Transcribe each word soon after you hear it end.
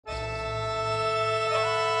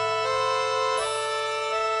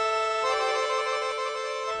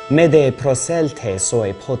Mede proselte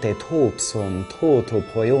soe pote topsum toto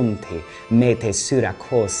poionte mete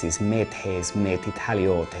syracosis metes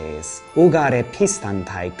metitaliotes. Ugare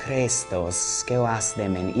pistantai crestos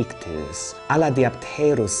sceoasdemen ictus. Ala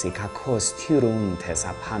diapterusi cacos tyruntes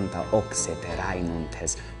apanta oxete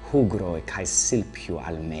rainuntes hugroi cae silpiu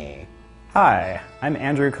al me. Hi, I'm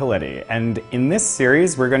Andrew Coletti, and in this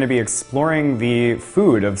series we're going to be exploring the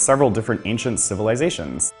food of several different ancient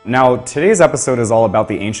civilizations. Now, today's episode is all about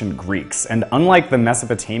the ancient Greeks, and unlike the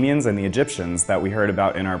Mesopotamians and the Egyptians that we heard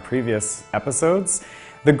about in our previous episodes,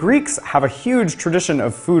 the Greeks have a huge tradition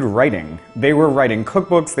of food writing. They were writing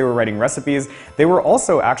cookbooks, they were writing recipes, they were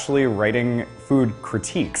also actually writing food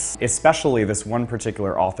critiques, especially this one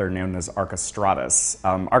particular author known as Archestratus.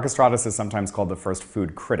 Archestratus is sometimes called the first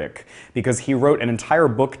food critic because he wrote an entire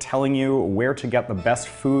book telling you where to get the best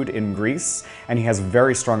food in Greece, and he has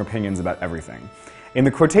very strong opinions about everything. In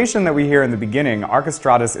the quotation that we hear in the beginning,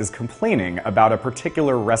 Archestratus is complaining about a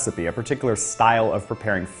particular recipe, a particular style of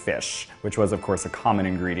preparing fish, which was, of course, a common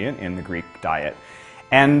ingredient in the Greek diet.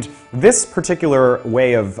 And this particular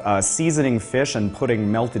way of seasoning fish and putting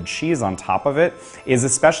melted cheese on top of it is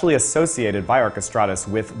especially associated by Archestratus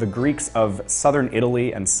with the Greeks of southern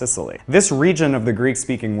Italy and Sicily. This region of the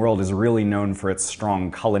Greek-speaking world is really known for its strong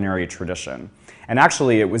culinary tradition. And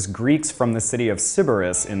actually, it was Greeks from the city of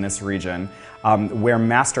Sybaris in this region where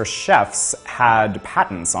master chefs had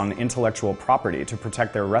patents on intellectual property to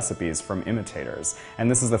protect their recipes from imitators.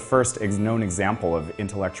 And this is the first known example of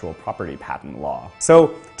intellectual property patent law.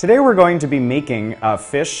 So today we're going to be making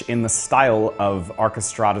fish in the style of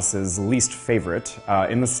Archestratus's least favorite,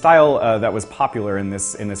 in the style that was popular in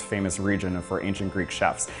this famous region for ancient Greek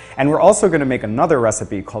chefs. And we're also going to make another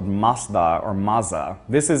recipe called Maza or Maza.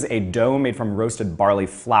 This is a dough made from roasted barley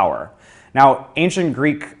flour. Now, ancient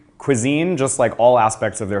Greek cuisine, just like all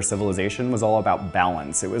aspects of their civilization, was all about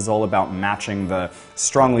balance. It was all about matching the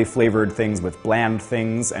strongly flavored things with bland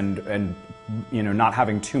things and not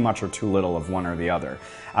having too much or too little of one or the other.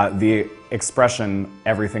 The expression,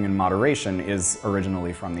 everything in moderation, is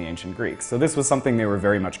originally from the ancient Greeks. So this was something they were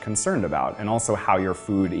very much concerned about, and also how your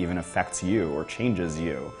food even affects you or changes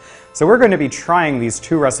you. So we're going to be trying these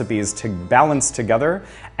two recipes to balance together,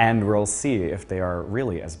 and we'll see if they are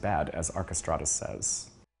really as bad as Archestratus says.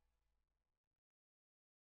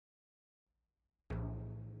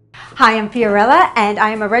 Hi, I'm Fiorella, and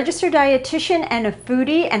I am a registered dietitian and a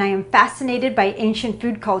foodie, and I am fascinated by ancient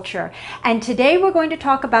food culture. And today we're going to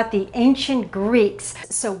talk about the ancient Greeks.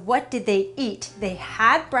 So what did they eat? They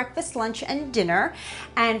had breakfast, lunch, and dinner.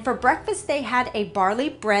 And for breakfast, they had a barley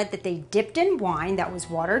bread that they dipped in wine that was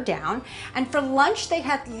watered down. And for lunch, they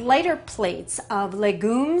had lighter plates of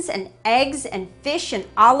legumes and eggs and fish and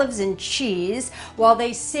olives and cheese, while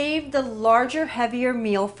they saved the larger, heavier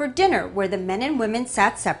meal for dinner, where the men and women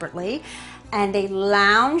sat separately, and they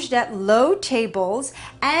lounged at low tables,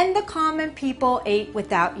 and the common people ate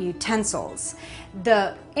without utensils.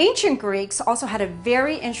 The ancient Greeks also had a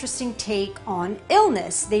very interesting take on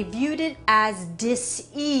illness. They viewed it as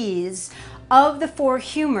dis-ease of the four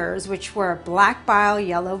humors, which were black bile,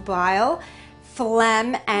 yellow bile,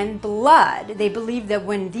 phlegm, and blood. They believed that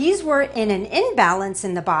when these were in an imbalance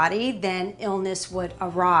in the body, then illness would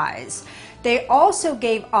arise. They also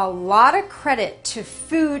gave a lot of credit to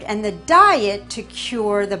food and the diet to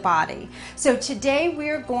cure the body. So today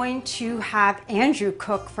we're going to have Andrew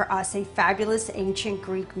cook for us a fabulous ancient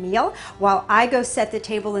Greek meal while I go set the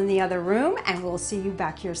table in the other room, and we'll see you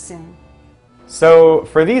back here soon. So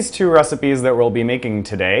for these two recipes that we'll be making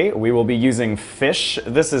today, we will be using fish.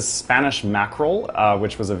 This is Spanish mackerel,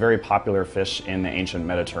 which was a very popular fish in the ancient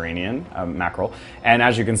Mediterranean, mackerel. And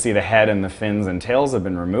as you can see, the head and the fins and tails have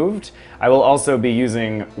been removed. I will also be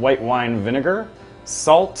using white wine vinegar,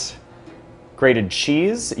 salt, grated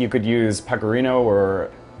cheese. You could use pecorino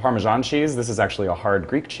or Parmesan cheese. This is actually a hard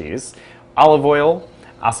Greek cheese. Olive oil,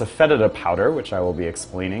 asafetida powder, which I will be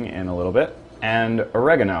explaining in a little bit, and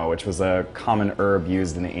oregano, which was a common herb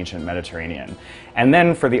used in the ancient Mediterranean. And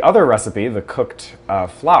then for the other recipe, the cooked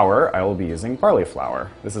flour, I will be using barley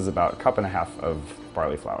flour. This is about 1.5 cups of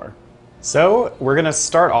barley flour. So we're going to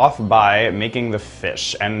start off by making the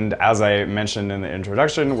fish, and as I mentioned in the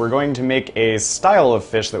introduction, we're going to make a style of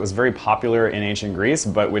fish that was very popular in ancient Greece,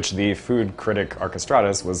 but which the food critic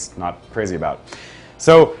Archestratus was not crazy about.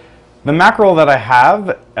 So the mackerel that I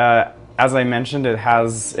have, as I mentioned,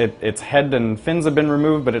 its head and fins have been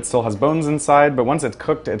removed, but it still has bones inside. But once it's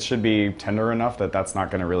cooked, it should be tender enough that that's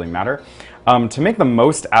not going to really matter. To make the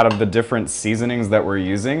most out of the different seasonings that we're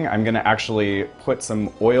using, I'm going to actually put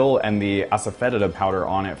some oil and the asafetida powder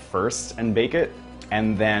on it first and bake it.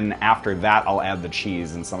 And then after that, I'll add the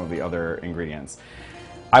cheese and some of the other ingredients.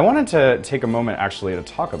 I wanted to take a moment actually to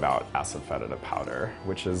talk about asafetida powder,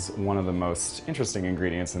 which is one of the most interesting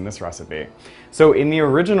ingredients in this recipe. So in the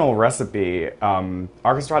original recipe,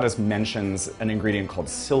 Archestratus mentions an ingredient called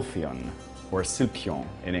silphion, or silpion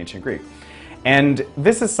in ancient Greek. And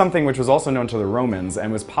this is something which was also known to the Romans and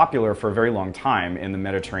was popular for a very long time in the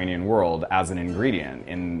Mediterranean world as an ingredient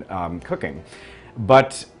in cooking.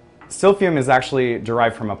 But silphium is actually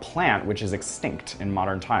derived from a plant which is extinct in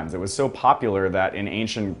modern times. It was so popular that in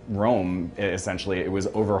ancient Rome, essentially, it was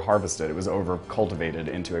over-harvested, it was over-cultivated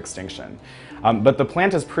into extinction. But the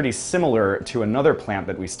plant is pretty similar to another plant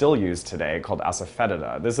that we still use today called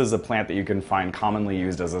asafetida. This is a plant that you can find commonly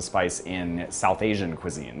used as a spice in South Asian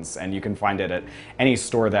cuisines, and you can find it at any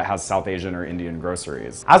store that has South Asian or Indian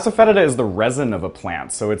groceries. Asafetida is the resin of a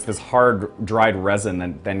plant, so it's this hard, dried resin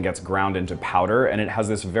that then gets ground into powder, and it has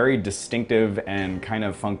this very distinctive and kind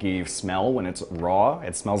of funky smell when it's raw.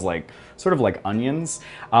 It smells like sort of like onions,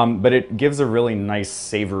 but it gives a really nice,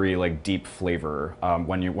 savory, like deep flavor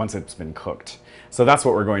once it's been cooked. So that's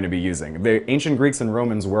what we're going to be using. The ancient Greeks and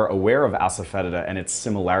Romans were aware of asafetida and its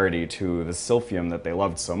similarity to the silphium that they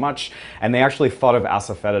loved so much, and they actually thought of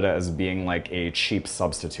asafetida as being like a cheap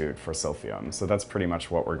substitute for silphium. So that's pretty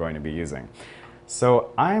much what we're going to be using.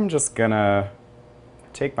 So I'm just gonna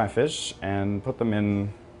take my fish and put them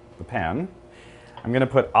in the pan. I'm gonna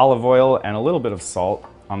put olive oil and a little bit of salt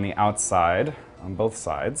on the outside, on both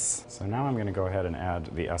sides. So now I'm gonna go ahead and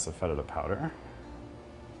add the asafetida powder.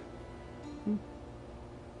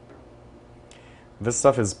 This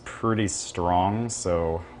stuff is pretty strong,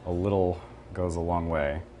 so a little goes a long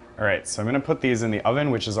way. All right, so I'm gonna put these in the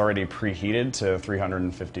oven, which is already preheated to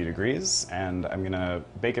 350 degrees, and I'm gonna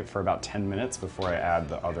bake it for about 10 minutes before I add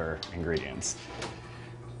the other ingredients.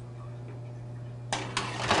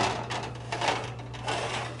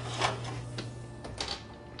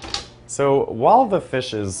 So while the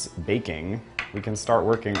fish is baking, we can start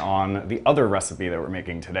working on the other recipe that we're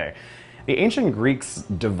making today. The ancient Greeks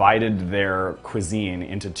divided their cuisine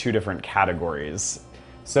into two different categories.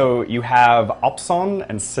 So you have opson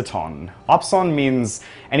and siton. Opson means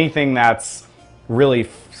anything that's really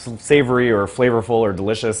savory or flavorful or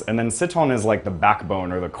delicious, and then siton is like the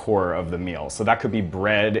backbone or the core of the meal. So that could be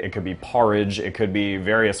bread, it could be porridge, it could be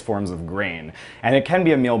various forms of grain. And it can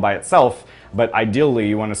be a meal by itself, but ideally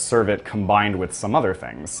you want to serve it combined with some other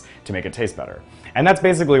things to make it taste better. And that's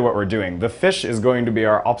basically what we're doing. The fish is going to be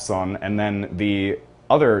our opson, and then the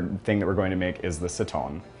other thing that we're going to make is the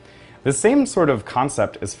siton. The same sort of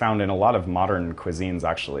concept is found in a lot of modern cuisines,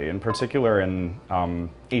 actually, in particular in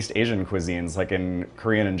East Asian cuisines, like in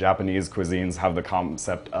Korean and Japanese cuisines have the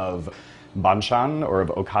concept of banchan, or of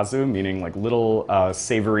okazu, meaning like little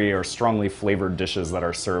savory or strongly flavored dishes that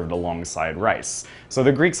are served alongside rice. So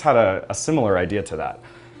the Greeks had a similar idea to that.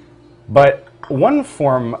 But one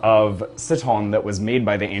form of siton that was made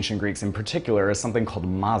by the ancient Greeks in particular is something called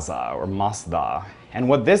maza, or masda. And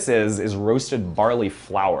what this is roasted barley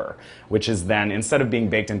flour, which is then, instead of being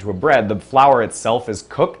baked into a bread, the flour itself is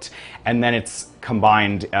cooked, and then it's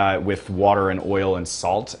combined with water and oil and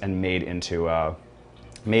salt and made into a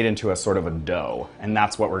sort of a dough. And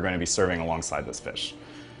that's what we're going to be serving alongside this fish.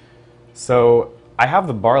 So I have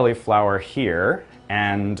the barley flour here,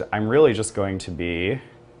 and I'm really just going to be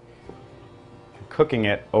cooking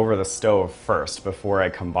it over the stove first before I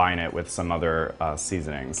combine it with some other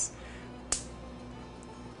seasonings.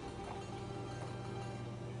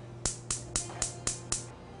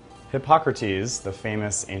 Hippocrates, the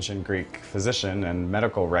famous ancient Greek physician and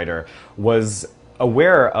medical writer, was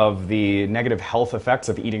aware of the negative health effects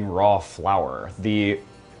of eating raw flour. The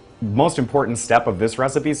most important step of this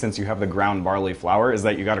recipe, since you have the ground barley flour, is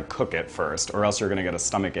that you got to cook it first, or else you're going to get a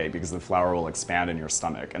stomach ache because the flour will expand in your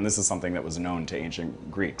stomach. And this is something that was known to ancient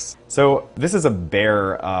Greeks. So this is a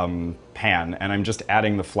bare pan, and I'm just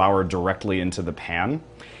adding the flour directly into the pan.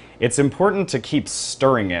 It's important to keep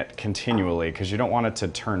stirring it continually because you don't want it to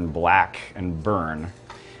turn black and burn,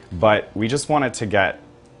 but we just want it to get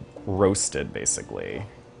roasted basically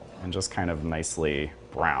and just kind of nicely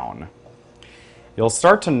brown. You'll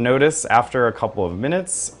start to notice after a couple of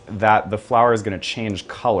minutes that the flour is going to change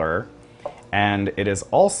color, and it is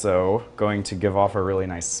also going to give off a really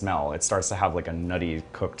nice smell. It starts to have like a nutty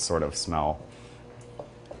cooked sort of smell.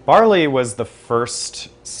 Barley was the first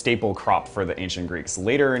staple crop for the ancient Greeks.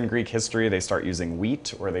 Later in Greek history, they start using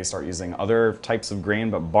wheat or they start using other types of grain,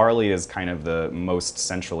 but barley is kind of the most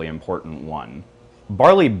centrally important one.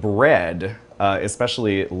 Barley bread,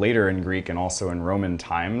 especially later in Greek and also in Roman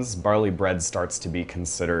times, barley bread starts to be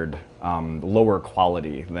considered lower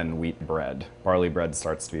quality than wheat bread. Barley bread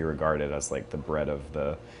starts to be regarded as like the bread of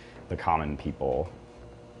the common people.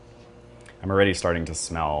 I'm already starting to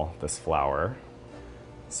smell this flour.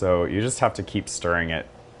 So you just have to keep stirring it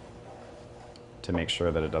to make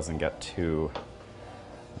sure that it doesn't get too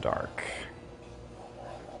dark.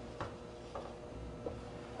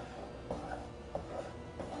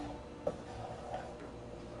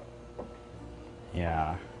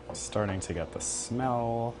 Yeah, starting to get the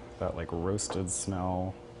smell, that like roasted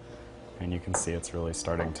smell, and you can see it's really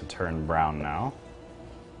starting to turn brown now.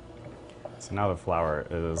 So now the flour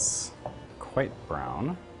is quite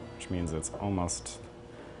brown, which means it's almost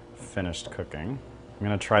finished cooking. I'm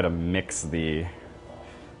going to try to mix the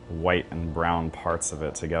white and brown parts of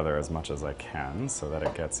it together as much as I can so that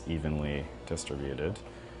it gets evenly distributed.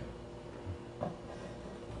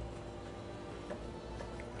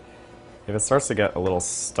 If it starts to get a little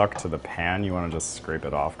stuck to the pan, you want to just scrape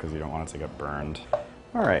it off because you don't want it to get burned.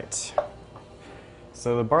 All right,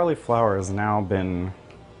 so the barley flour has now been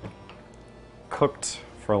cooked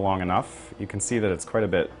for long enough. You can see that it's quite a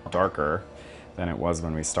bit darker than it was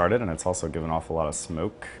when we started, and it's also given off a lot of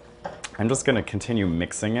smoke. I'm just going to continue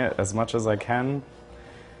mixing it as much as I can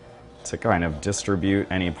to kind of distribute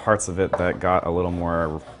any parts of it that got a little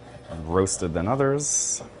more roasted than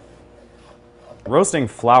others. Roasting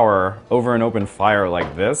flour over an open fire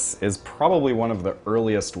like this is probably one of the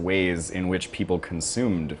earliest ways in which people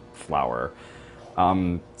consumed flour.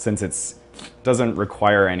 Since it doesn't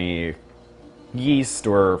require any yeast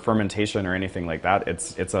or fermentation or anything like that,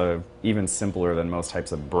 it's even simpler than most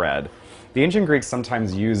types of bread. The ancient Greeks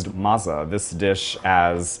sometimes used maza, this dish,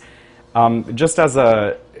 as just as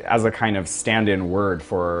a kind of stand-in word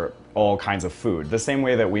for all kinds of food. The same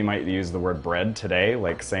way that we might use the word bread today,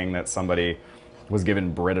 like saying that somebody was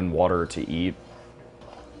given bread and water to eat,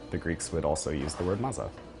 the Greeks would also use the word maza.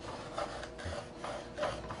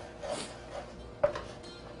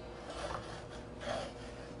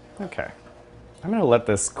 Okay. I'm going to let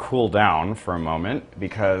this cool down for a moment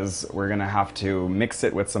because we're going to have to mix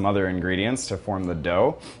it with some other ingredients to form the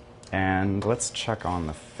dough. And let's check on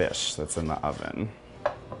the fish that's in the oven.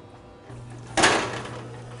 I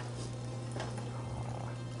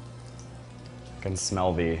can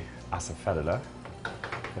smell the asafetida.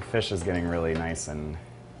 The fish is getting really nice and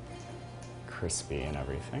crispy and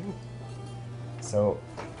everything. So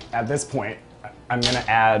at this point, I'm going to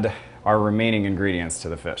add our remaining ingredients to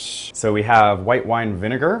the fish. So we have white wine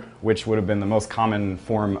vinegar, which would have been the most common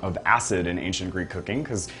form of acid in ancient Greek cooking,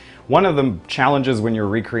 because one of the challenges when you're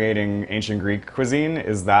recreating ancient Greek cuisine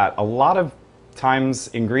is that a lot of times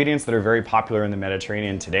ingredients that are very popular in the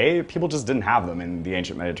Mediterranean today, people just didn't have them in the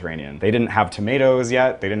ancient Mediterranean. They didn't have tomatoes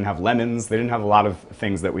yet, they didn't have lemons, they didn't have a lot of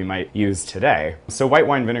things that we might use today. So white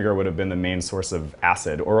wine vinegar would have been the main source of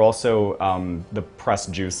acid, or also the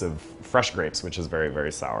pressed juice of fresh grapes, which is very,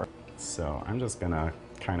 very sour. So I'm just gonna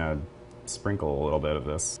kind of sprinkle a little bit of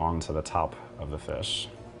this onto the top of the fish,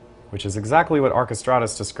 which is exactly what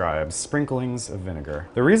Archestratus describes, sprinklings of vinegar.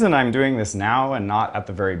 The reason I'm doing this now and not at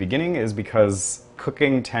the very beginning is because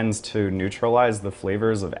cooking tends to neutralize the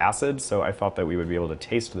flavors of acid, so I thought that we would be able to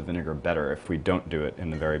taste the vinegar better if we don't do it in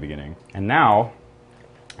the very beginning. And now,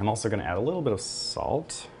 I'm also gonna add a little bit of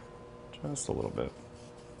salt, just a little bit.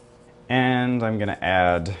 And I'm gonna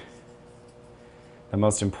add the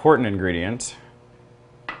most important ingredient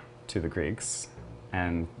to the Greeks,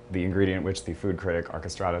 and the ingredient which the food critic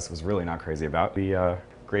Archestratus was really not crazy about, the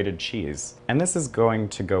grated cheese. And this is going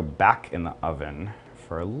to go back in the oven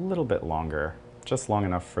for a little bit longer, just long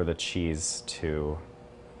enough for the cheese to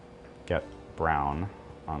get brown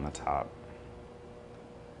on the top.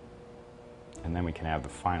 And then we can add the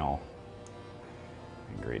final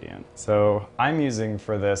ingredient. So I'm using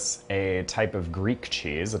for this a type of Greek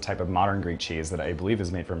cheese, a type of modern Greek cheese that I believe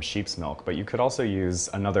is made from sheep's milk, but you could also use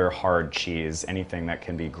another hard cheese, anything that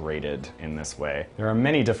can be grated in this way. There are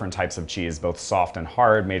many different types of cheese, both soft and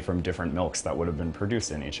hard, made from different milks that would have been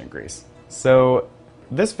produced in ancient Greece. So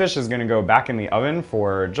this fish is going to go back in the oven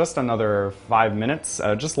for just another 5 minutes,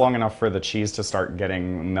 just long enough for the cheese to start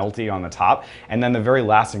getting melty on the top. And then the very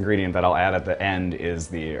last ingredient that I'll add at the end is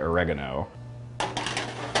the oregano.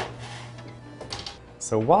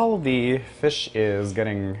 So while the fish is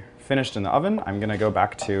getting finished in the oven, I'm going to go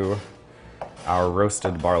back to our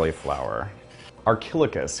roasted barley flour.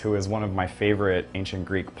 Archilochus, who is one of my favorite ancient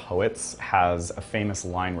Greek poets, has a famous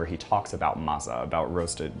line where he talks about maza, about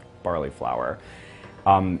roasted barley flour.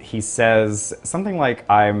 He says something like,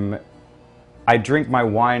 I drink my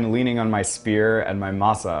wine leaning on my spear, and my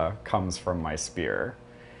maza comes from my spear.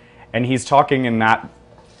 And he's talking in that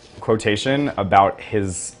quotation about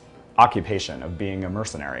his occupation of being a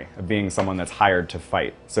mercenary, of being someone that's hired to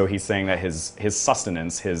fight. So he's saying that his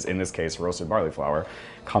sustenance, in this case, roasted barley flour,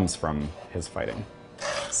 comes from his fighting.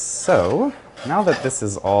 So, now that this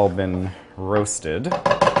has all been roasted,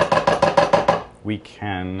 we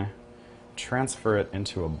can transfer it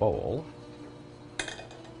into a bowl.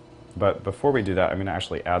 But before we do that, I'm going to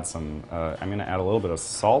actually add I'm going to add a little bit of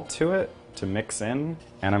salt to it to mix in,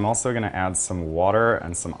 and I'm also going to add some water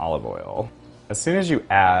and some olive oil. As soon as you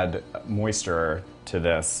add moisture to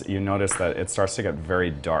this, you notice that it starts to get very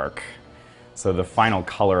dark. So the final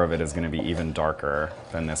color of it is going to be even darker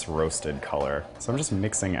than this roasted color. So I'm just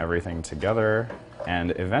mixing everything together,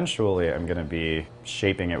 and eventually I'm going to be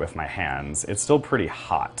shaping it with my hands. It's still pretty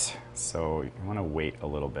hot, so you want to wait a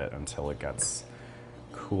little bit until it gets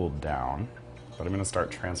cooled down. But I'm going to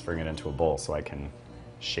start transferring it into a bowl so I can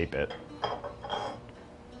shape it.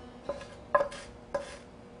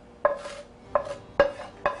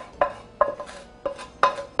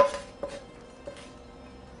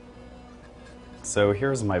 So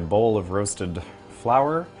here's my bowl of roasted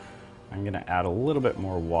flour. I'm going to add a little bit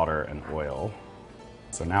more water and oil.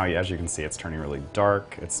 So now, as you can see, it's turning really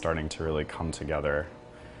dark. It's starting to really come together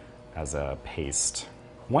as a paste.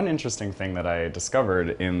 One interesting thing that I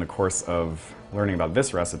discovered in the course of learning about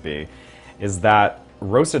this recipe is that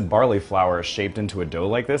roasted barley flour shaped into a dough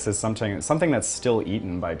like this is something that's still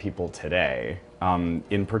eaten by people today,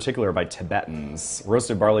 in particular by Tibetans.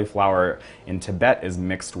 Roasted barley flour in Tibet is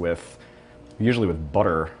mixed with, usually with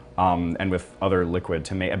butter and with other liquid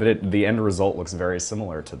to make, but the end result looks very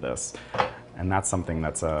similar to this. And that's something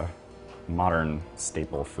that's a modern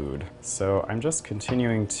staple food. So I'm just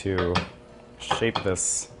continuing to shape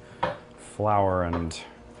this flour and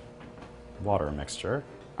water mixture.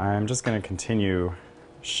 I'm just going to continue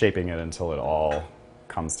shaping it until it all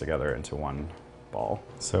comes together into one ball.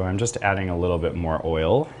 So I'm just adding a little bit more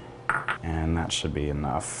oil, and that should be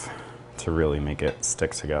enough to really make it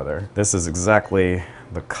stick together. This is exactly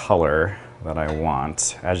the color that I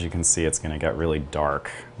want. As you can see, it's going to get really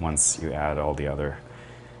dark once you add all the other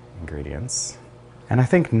ingredients. And I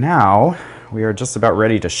think now we are just about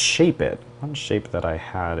ready to shape it. One shape that I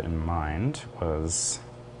had in mind was,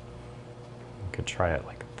 we could try it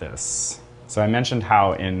like this. So I mentioned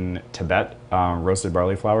how in Tibet, roasted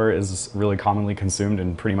barley flour is really commonly consumed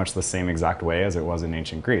in pretty much the same exact way as it was in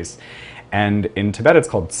ancient Greece. And in Tibet it's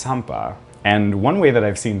called tsampa. And one way that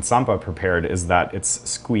I've seen tsampa prepared is that it's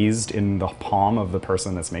squeezed in the palm of the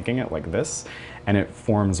person that's making it like this, and it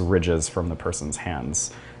forms ridges from the person's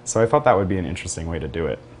hands. So I thought that would be an interesting way to do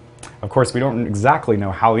it. Of course, we don't exactly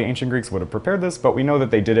know how the ancient Greeks would have prepared this, but we know that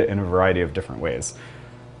they did it in a variety of different ways.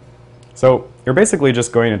 So you're basically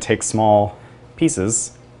just going to take small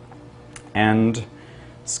pieces and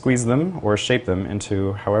squeeze them or shape them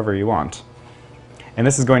into however you want. And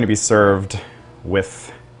this is going to be served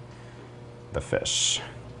with the fish.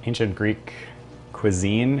 Ancient Greek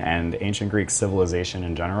cuisine and ancient Greek civilization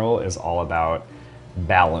in general is all about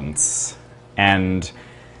balance. And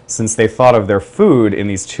since they thought of their food in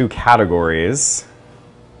these two categories,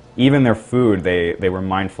 even their food, they were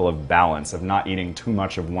mindful of balance, of not eating too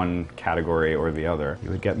much of one category or the other. You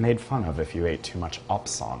would get made fun of if you ate too much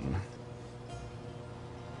opson.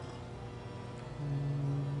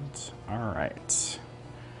 All right.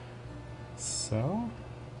 So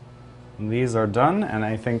these are done, and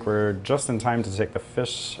I think we're just in time to take the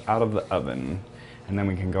fish out of the oven. And then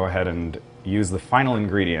we can go ahead and use the final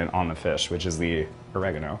ingredient on the fish, which is the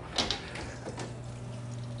oregano.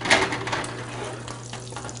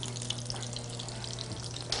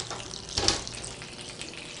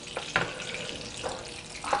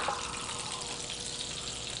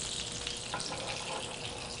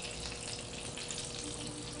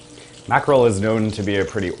 Mackerel is known to be a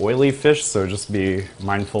pretty oily fish, so just be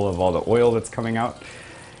mindful of all the oil that's coming out.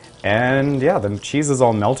 And yeah, the cheese is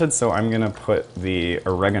all melted, so I'm gonna put the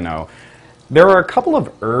oregano. There are a couple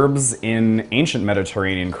of herbs in ancient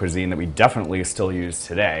Mediterranean cuisine that we definitely still use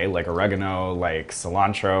today, like oregano, like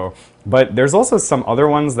cilantro, but there's also some other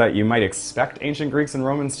ones that you might expect ancient Greeks and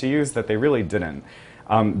Romans to use that they really didn't.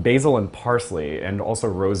 Basil and parsley and also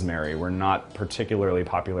rosemary were not particularly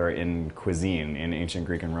popular in cuisine in ancient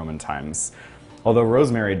Greek and Roman times. Although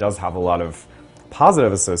rosemary does have a lot of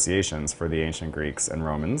positive associations for the ancient Greeks and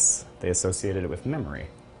Romans, they associated it with memory.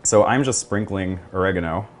 So I'm just sprinkling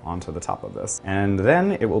oregano onto the top of this, and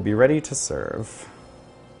then it will be ready to serve.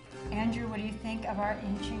 Andrew, what do you think of our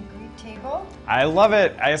ancient Greek table? I love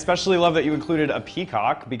it. I especially love that you included a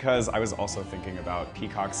peacock, because I was also thinking about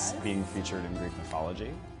peacocks being featured in Greek mythology.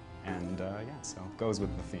 And yeah, so it goes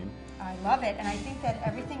with the theme. I love it, and I think that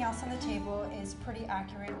everything else on the table is pretty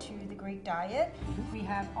accurate to the Greek diet. We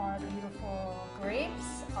have our beautiful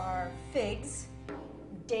grapes, our figs,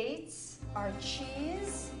 dates, our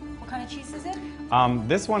cheese. What kind of cheese is it?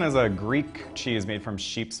 This one is a Greek cheese made from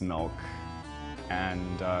sheep's milk.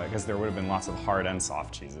 And because there would have been lots of hard and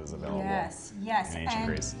soft cheeses available. Yes, in ancient and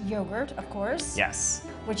Greece. yogurt, of course. Yes.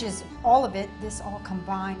 Which is all of it. This all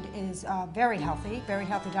combined is very healthy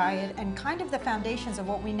diet, and kind of the foundations of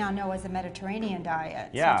what we now know as the Mediterranean diet.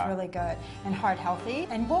 Yeah. So it's really good and heart healthy.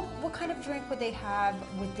 And what kind of drink would they have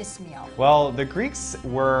with this meal? Well, the Greeks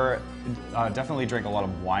were definitely drank a lot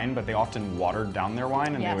of wine, but they often watered down their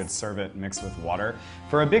wine, and Yes. they would serve it mixed with water.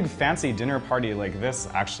 For a big fancy dinner party like this,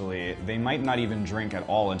 actually, they might not even drink at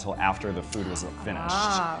all until after the food was finished.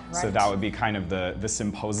 Ah, right. So that would be kind of the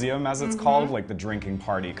symposium, as it's called, like the drinking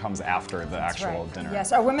party comes after the actual Right. dinner.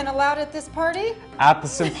 Yes. Are women allowed at this party? At the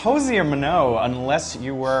symposium, no, unless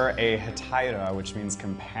you were a Hedypatheia, which means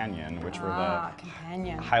companion, which were the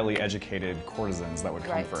companion. highly educated courtesans that would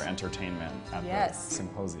come Right. for entertainment at Yes. the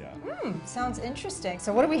symposia. Sounds interesting.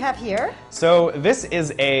 So what do we have here? So this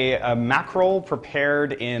is a mackerel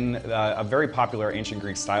prepared in a very popular ancient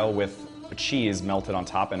Greek style with cheese melted on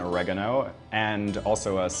top and oregano, and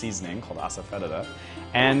also a seasoning called asafetida.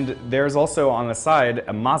 And there's also on the side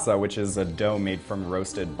a maza, which is a dough made from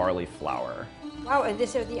roasted barley flour. Wow, and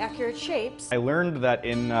these are the accurate shapes. I learned that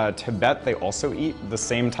in Tibet they also eat the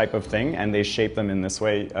same type of thing, and they shape them in this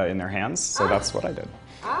way in their hands, so that's what I did.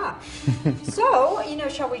 So,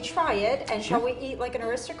 shall we try it, and shall we eat like an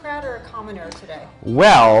aristocrat or a commoner today?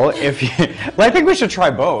 Well, I think we should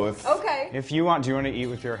try both. Okay. If you want, do you want to eat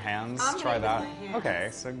with your hands? I'm Try gonna eat that. with my hands. Okay,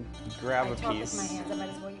 so grab a I talk piece. with my hands. I might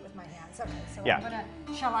as well eat with my hands. Okay, so Yeah.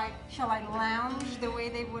 shall I lounge the way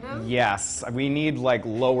they would have? Yes, we need like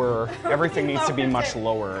lower. Everything needs to be Lower much to-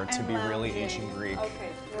 lower to and be really lounging. ancient Greek. Okay,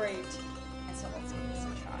 great. And so let's give this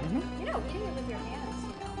a try. Eating it with your hands,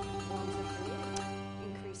 warms the food,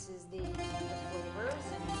 increases the flavors,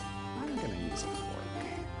 and I'm gonna use a fork.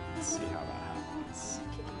 Let's see how that happens.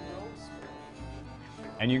 kicking rolls.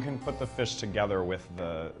 And you can put the fish together with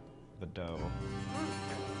the dough.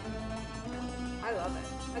 I love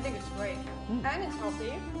it. I think it's great. And it's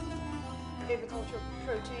healthy. Agricultural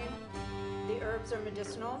protein. The herbs are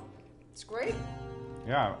medicinal. It's great.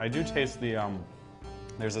 Yeah, I do taste the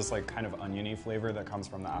there's this like kind of oniony flavor that comes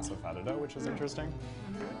from the asafetida, which is interesting.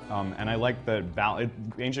 And I like that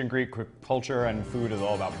ancient Greek culture and food is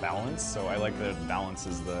all about balance, so I like that it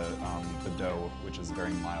balances the dough, which is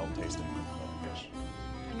very mild tasting with the fish.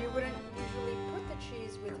 And you wouldn't usually put the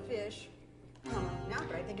cheese with fish. Now,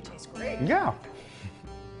 but I think it tastes great. Yeah.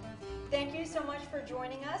 Thank you so much for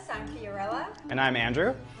joining us. I'm Fiorella, And I'm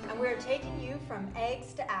Andrew. and we're taking you from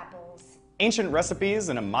eggs to apples. Ancient recipes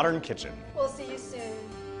in a modern kitchen. We'll